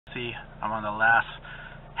See, I'm on the last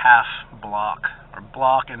half block,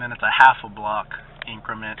 and then it's a half a block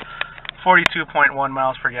increment. 42.1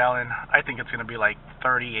 miles per gallon. I think it's going to be like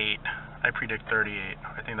 38. I predict 38.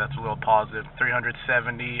 I think that's a little positive.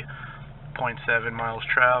 370.7 miles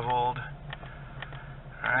traveled.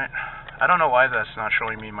 Alright. I don't know why that's not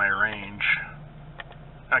showing me my range.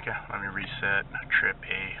 Okay, let me reset trip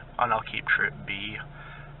A, and I'll keep trip B.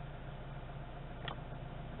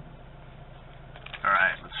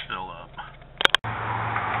 Alright, let's fill up.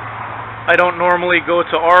 I don't normally go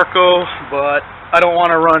to Arco, but I don't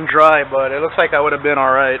want to run dry, but it looks like I would have been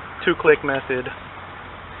alright. 2-click method.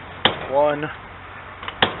 1,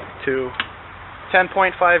 2.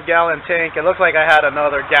 10.5 gallon tank. It looks like I had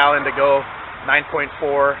another gallon to go.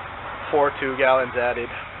 9.442 gallons added.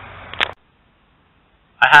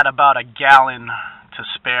 I had about a gallon to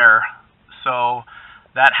spare, so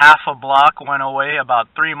that half a block went away about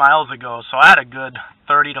 3 miles ago, so I had a good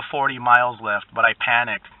 30 to 40 miles left, but I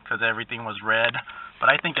panicked because everything was red. But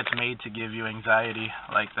I think it's made to give you anxiety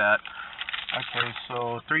like that. Okay,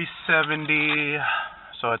 so 370,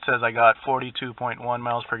 so it says I got 42.1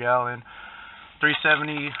 miles per gallon.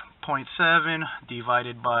 370.7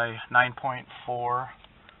 divided by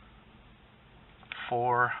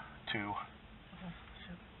 9.442.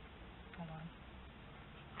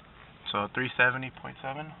 So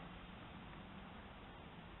 370.7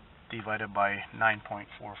 divided by 9.442.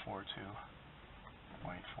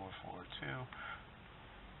 0.442.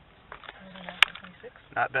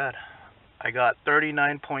 Not bad. I got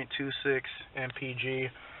 39.26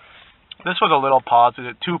 MPG. This was a little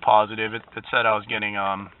positive, too positive. It said I was getting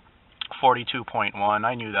 42.1.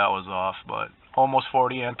 I knew that was off, but almost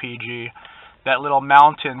 40 MPG. That little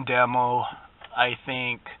mountain demo, I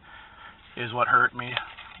think, is what hurt me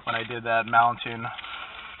when I did that mountain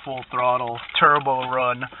full throttle turbo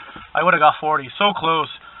run. I would have got 40, so close.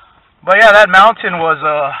 But yeah, that mountain was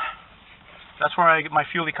that's where my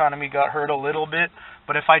fuel economy got hurt a little bit.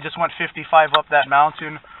 But if I just went 55 up that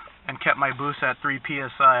mountain and kept my boost at 3 psi,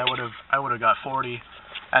 I would have got 40,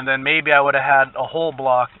 and then maybe I would have had a whole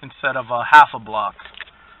block instead of a half a block.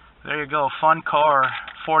 There you go, fun car,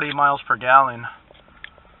 40 miles per gallon.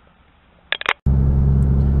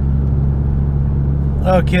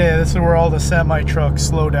 Okay, this is where all the semi trucks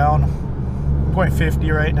slow down.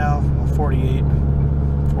 0.50 right now, 48,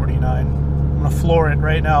 49. I'm gonna floor it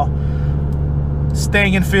right now.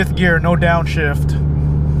 Staying in 5th gear, no downshift.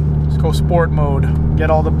 Let's go sport mode, get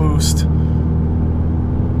all the boost.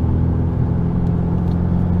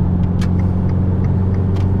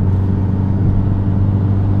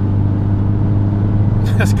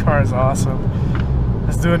 This car is awesome.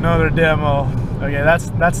 Let's do another demo. Okay,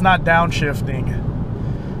 that's not downshifting.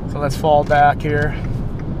 So let's fall back here.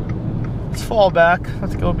 Let's fall back.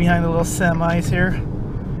 Let's go behind the little semis here.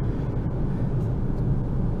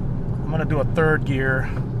 I'm gonna do a 3rd gear.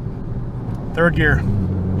 3rd gear.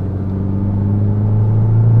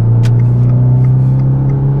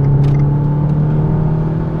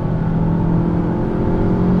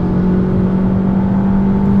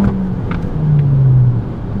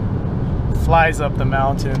 Flies up the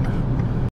mountain.